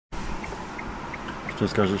Что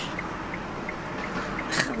скажешь?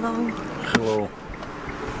 Hello. Hello.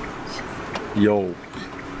 Йоу.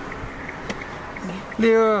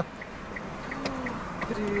 Лера.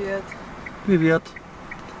 Привет. Привет.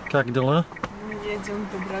 Как дела? Мы едем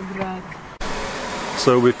в Dobrograd.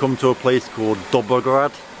 So we've come to a place called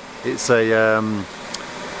Dobrograd. It's a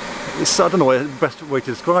I don't know the best way to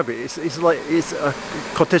describe it. It's a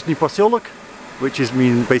cottejny poselok, which is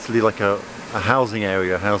basically like a housing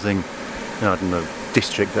area, housing, I don't know,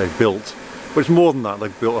 district they've built. But it's more than that.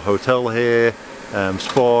 They've built a hotel here,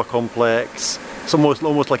 spa complex. It's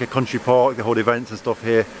almost like a country park. They hold events and stuff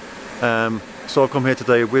here. So I've come here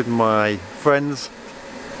today with my friends,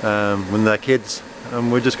 with their kids,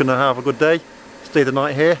 and we're just going to have a good day. Stay the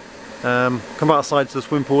night here. Come outside to the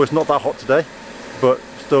swimming pool. It's not that hot today, but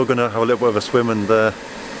still going to have a little bit of a swim and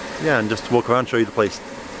yeah, and just walk around, show you the place.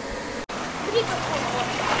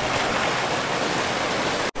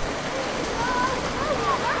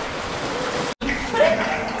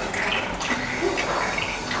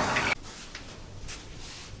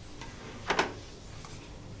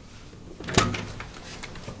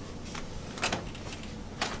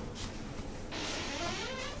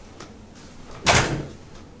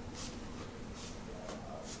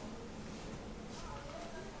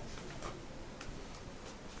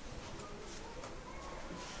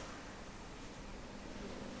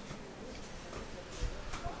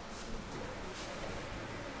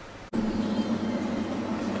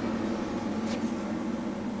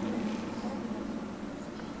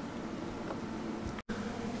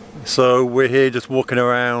 So we're here just walking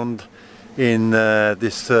around in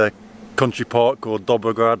this country park called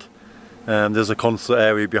Dobrograd. There's a concert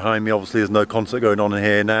area behind me. Obviously there's no concert going on in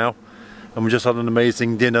here now, and we just had an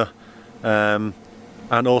amazing dinner, and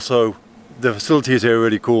also the facilities here are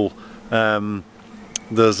really cool.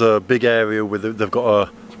 There's a big area with they've got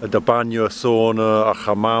a banyo, a sauna, a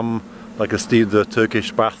hammam, like the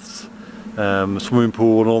Turkish baths, swimming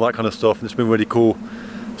pool and all that kind of stuff, and it's been really cool.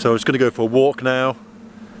 So I'm just going to go for a walk now.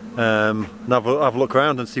 And have a look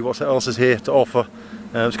around and see what else is here to offer.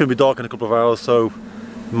 It's going to be dark in a couple of hours, so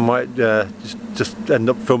we might just end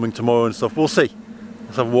up filming tomorrow and stuff. We'll see.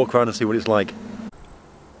 Let's have a walk around and see what it's like.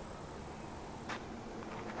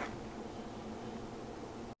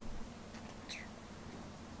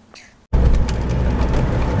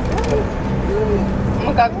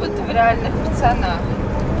 Мы как будто в реальных пацанах.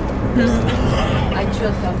 А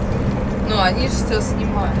что там? Ну, они же все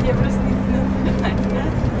снимают. Я просто не знаю.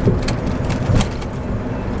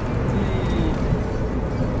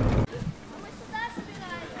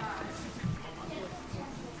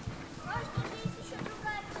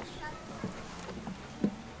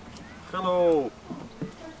 Hello,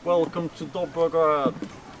 welcome to Dobrograd.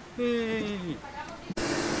 Hey.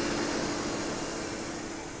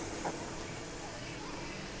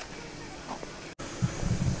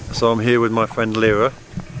 So I'm here with my friend Lera.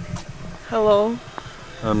 Hello.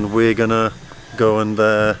 And we're gonna go and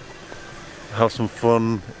have some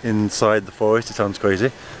fun inside the forest. It sounds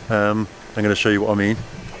crazy. I'm gonna show you what I mean.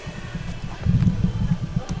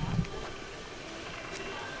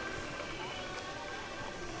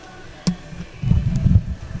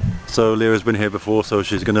 So Lera's been here before, so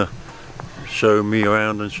she's gonna show me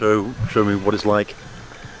around and show me what it's like.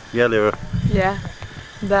 Yeah, Lera? Yeah.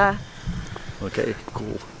 Да. Okay,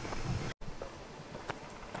 cool.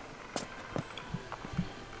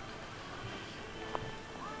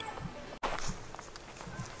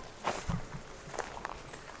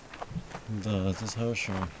 Да, это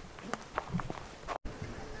хорошо.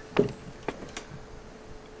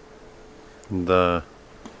 Да.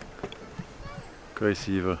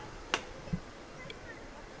 Красиво.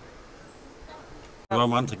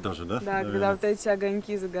 Романтик даже, да? Да, когда вот эти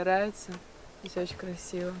огоньки загораются, здесь очень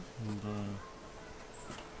красиво. Да.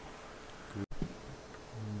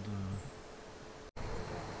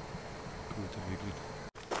 Круто выглядит.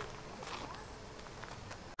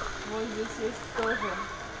 Вот здесь есть тоже.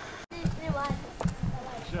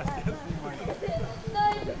 Сейчас я снимаю.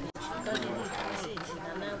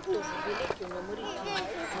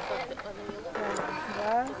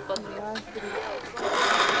 Раз, два, три.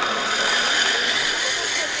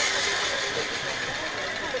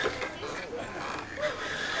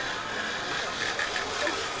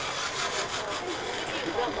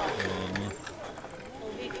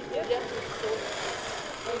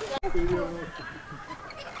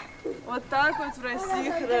 Вот так вот в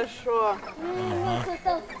России хорошо.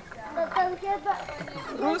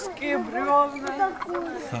 Русские бревна,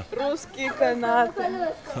 русские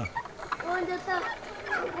канаты.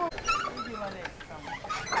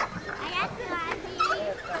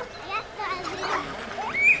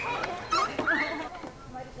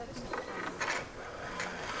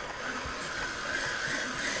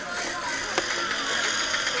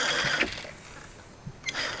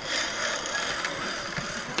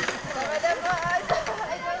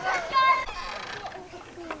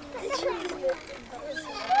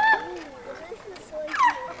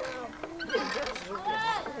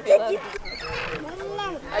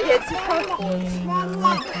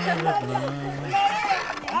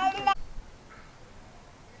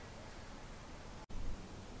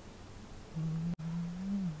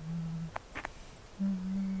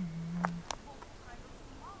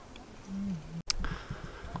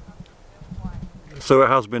 So it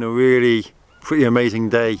has been a really pretty amazing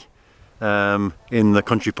day in the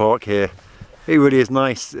country park here. It really is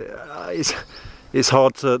nice. It's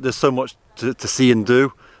hard to, there's so much to see and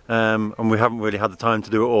do, and we haven't really had the time to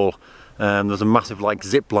do it all. There's a massive like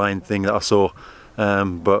zip line thing that I saw,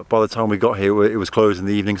 but by the time we got here it was closed in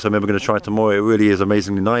the evening, so maybe we're going to try it tomorrow. It really is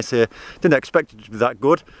amazingly nice here. Didn't expect it to be that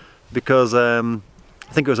good because I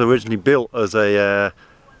think it was originally built as a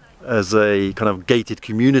kind of gated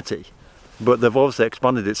community. But they've obviously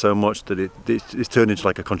expanded it so much that it's turned into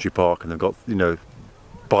like a country park, and they've got, you know,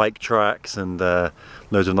 bike tracks and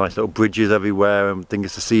loads of nice little bridges everywhere and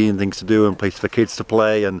things to see and things to do and places for kids to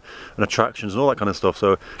play and attractions and all that kind of stuff.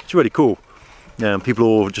 So it's really cool. People are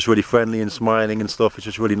all just really friendly and smiling and stuff. It's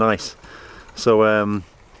just really nice. So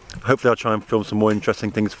hopefully I'll try and film some more interesting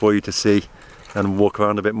things for you to see and walk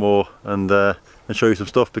around a bit more and show you some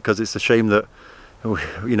stuff, because it's a shame that,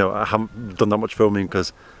 you know, I haven't done that much filming,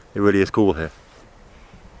 because it really is cool here.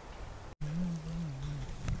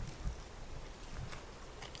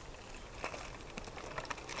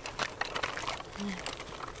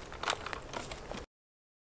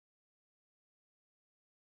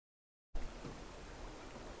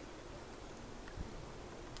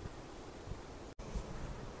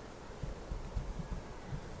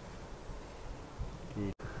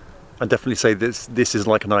 I'd definitely say this is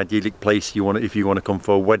like an idyllic place if you want to come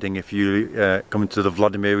for a wedding. If you come to the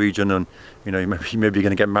Vladimir region and, you know, maybe you're going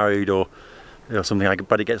to get married or something. I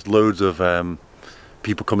bet it gets loads of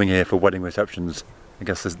people coming here for wedding receptions. I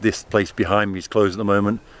guess this place behind me is closed at the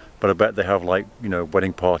moment, but I bet they have, like, you know,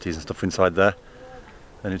 wedding parties and stuff inside there,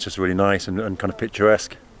 and it's just really nice and kind of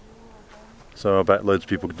picturesque. So I bet loads of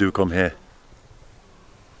people do come here.